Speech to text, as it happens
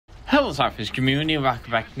Hello SLAPAFISH community,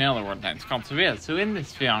 welcome back to another World Dance Console video. So in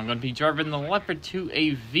this video I'm going to be driving the Leopard 2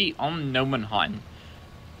 AV on No Manhunt.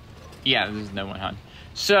 Yeah, this is No Manhunt.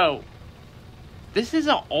 So, this is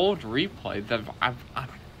an old replay that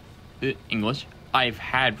I've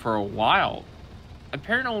had for a while.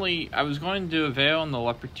 Apparently, I was going to do a video on the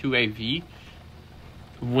Leopard 2 AV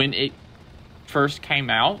when it first came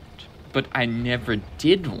out, but I never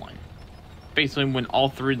did one. Basically, when all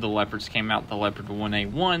three of the Leopards came out, the Leopard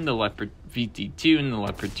 1A1, the Leopard VT2, and the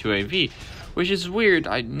Leopard 2AV, which is weird.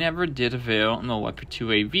 I never did a video on the Leopard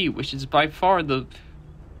 2AV, which is by far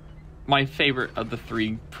my favorite of the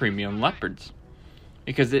three premium Leopards,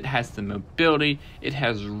 because it has the mobility, it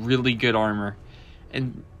has really good armor,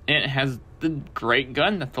 and it has the great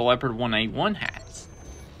gun that the Leopard 1A1 has,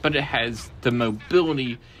 but it has the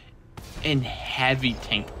mobility and heavy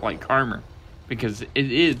tank-like armor. Because it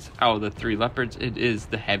is, out of the three Leopards, it is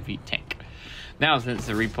the heavy tank. Now, since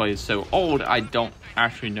the replay is so old, I don't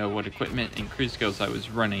actually know what equipment and crew skills I was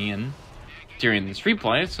running in during this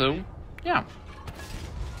replay, so, yeah.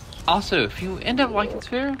 Also, if you end up liking this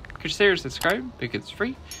video, consider subscribing because it's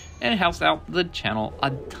free, and it helps out the channel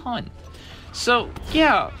a ton. So,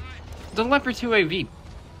 yeah, the Leopard 2 AV,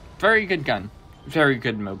 very good gun, very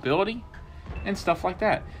good mobility, and stuff like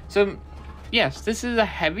that. So, yes, this is a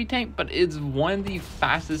heavy tank, but it's one of the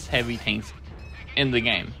fastest heavy tanks in the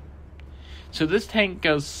game. So this tank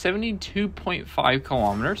goes 72.5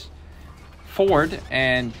 kilometers forward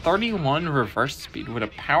and 31 reverse speed with a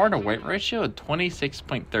power to weight ratio of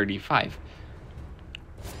 26.35.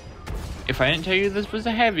 If I didn't tell you this was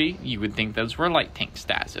a heavy, you would think those were light tank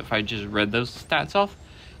stats. If I just read those stats off,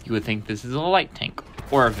 you would think this is a light tank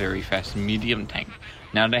or a very fast medium tank,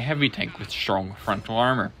 not a heavy tank with strong frontal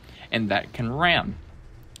armor. And that can ram,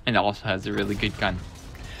 and also has a really good gun.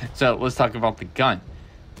 So let's talk about the gun.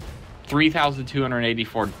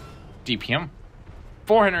 3,284 DPM,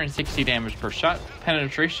 460 damage per shot.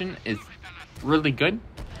 Penetration is really good,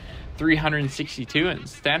 362 in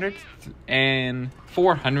standard, and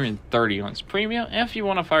 430 on its premium. And if you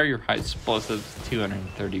want to fire your high explosives,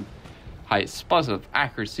 230 high explosive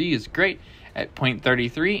accuracy is great at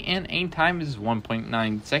 0.33, and aim time is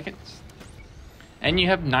 1.9 seconds. And you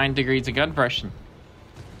have 9 degrees of gun depression.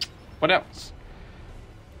 What else?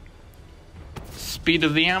 Speed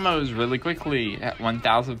of the ammo is really quickly at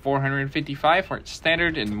 1,455 for its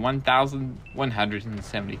standard and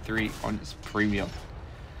 1,173 on its premium.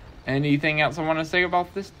 Anything else I want to say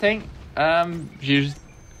about this tank? View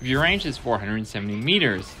range is 470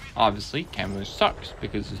 meters. Obviously, camo sucks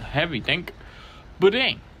because it's a heavy tank, but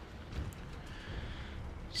dang.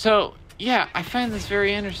 So, yeah, I find this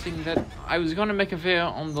very interesting that I was going to make a video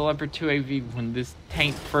on the Leopard 2 AV when this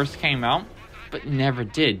tank first came out, but never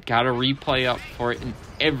did. Got a replay up for it and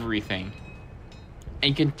everything.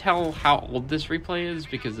 And you can tell how old this replay is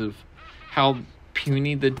because of how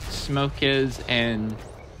puny the smoke is and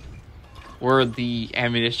where the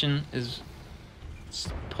ammunition is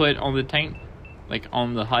put on the tank, like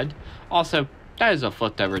on the HUD. Also, that is a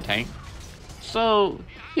flipped over tank. So,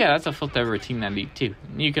 yeah, that's a flipped over T-92.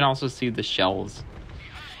 You can also see the shells.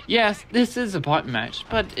 Yes, this is a bot match,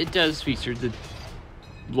 but it does feature the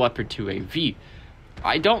Leopard 2 AV.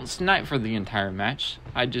 I don't snipe for the entire match.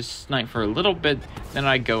 I just snipe for a little bit, then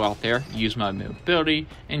I go out there, use my mobility,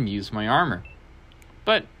 and use my armor.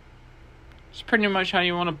 But it's pretty much how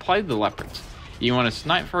you want to play the Leopards. You want to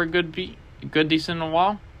snipe for a good decent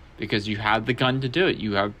while, because you have the gun to do it.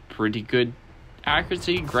 You have pretty good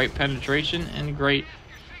accuracy, great penetration, and great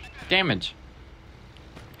damage.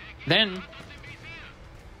 Then,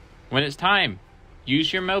 when it's time,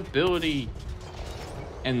 use your mobility.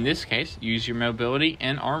 In this case, use your mobility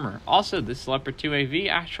and armor. Also, this Leopard 2 AV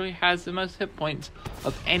actually has the most hit points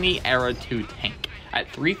of any Era 2 tank at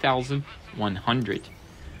 3,100.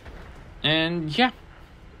 And yeah,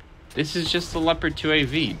 this is just the Leopard 2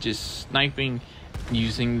 AV, just sniping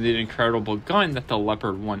using the incredible gun that the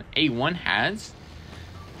Leopard 1A1 has,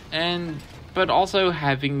 but also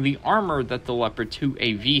having the armor that the Leopard 2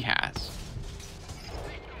 AV has.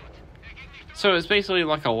 So it's basically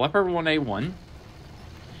like a Leopard 1A1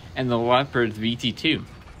 and the Leopard VT2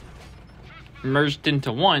 merged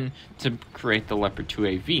into one to create the Leopard 2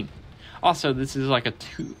 AV. Also, this is like a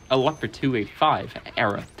Leopard 2A5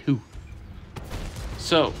 Era 2.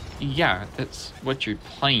 So yeah, that's what you're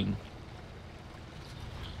playing.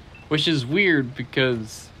 Which is weird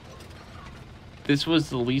because this was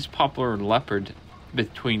the least popular Leopard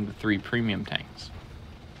between the three premium tanks.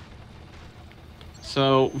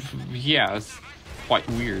 So, yeah, it's quite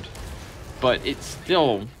weird. But it's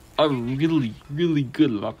still a really, really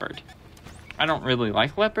good Leopard. I don't really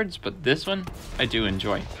like Leopards, but this one I do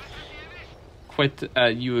enjoy.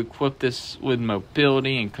 equip this with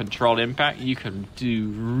mobility and controlled impact, you can do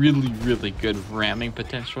really, really good ramming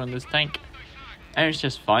potential in this tank. And it's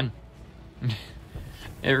just fun.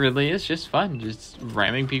 It really is just fun, just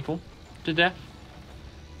ramming people to death.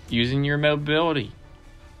 Using your mobility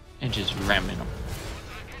and just ramming them.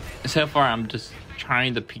 So far, I'm just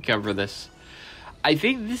trying to peek over this. I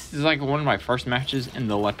think this is like one of my first matches in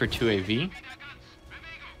the Leopard 2 AV.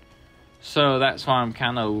 So that's why I'm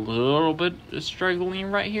kind of a little bit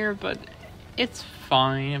struggling right here, but it's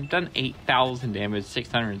fine. I've done 8,000 damage,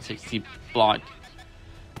 660 block.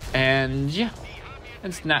 And yeah,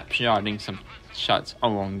 and snapshotting some shots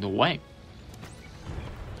along the way.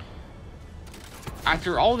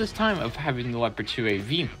 After all this time of having the Leopard 2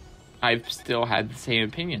 AV, I've still had the same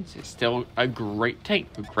opinions. It's still a great tank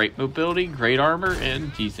with great mobility, great armor,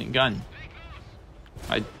 and decent gun.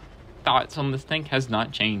 My thoughts on this tank has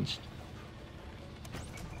not changed.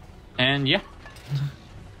 And yeah,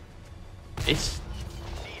 if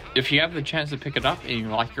you have the chance to pick it up and you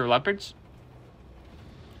like your Leopards,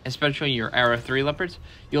 especially your Arrow 3 Leopards,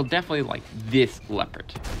 you'll definitely like this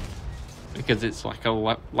Leopard. Because it's like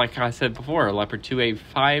like I said before, a Leopard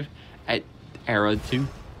 2A5 at Arrow 2.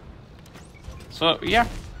 So yeah,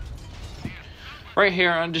 right here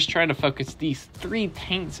I'm just trying to focus these 3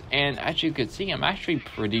 tanks, and as you can see, I'm actually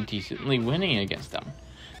pretty decently winning against them.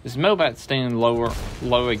 This Mobat's staying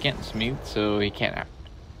low against me, so I can't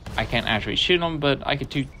actually shoot him, but I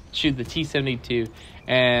could shoot the T-72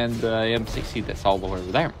 and the M60 that's all the way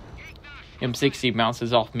over there. M60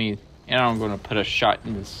 bounces off me, and I'm going to put a shot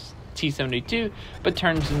in this T-72, but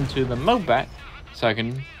turns into the Mobat, so I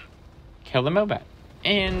can kill the Mobat.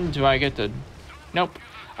 And do I get to... Nope,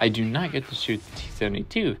 I do not get to shoot the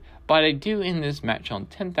T-72, but I do in this match on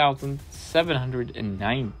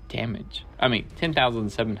 10,709 damage. I mean,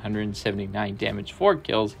 10,779 damage, 4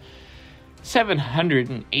 kills,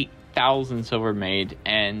 708,000 silver made,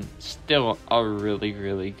 and still a really,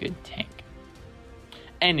 really good tank.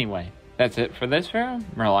 Anyway, that's it for this video.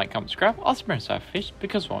 Remember to like, comment, subscribe. Also, remember to fish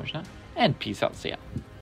because why not? And peace out. See ya.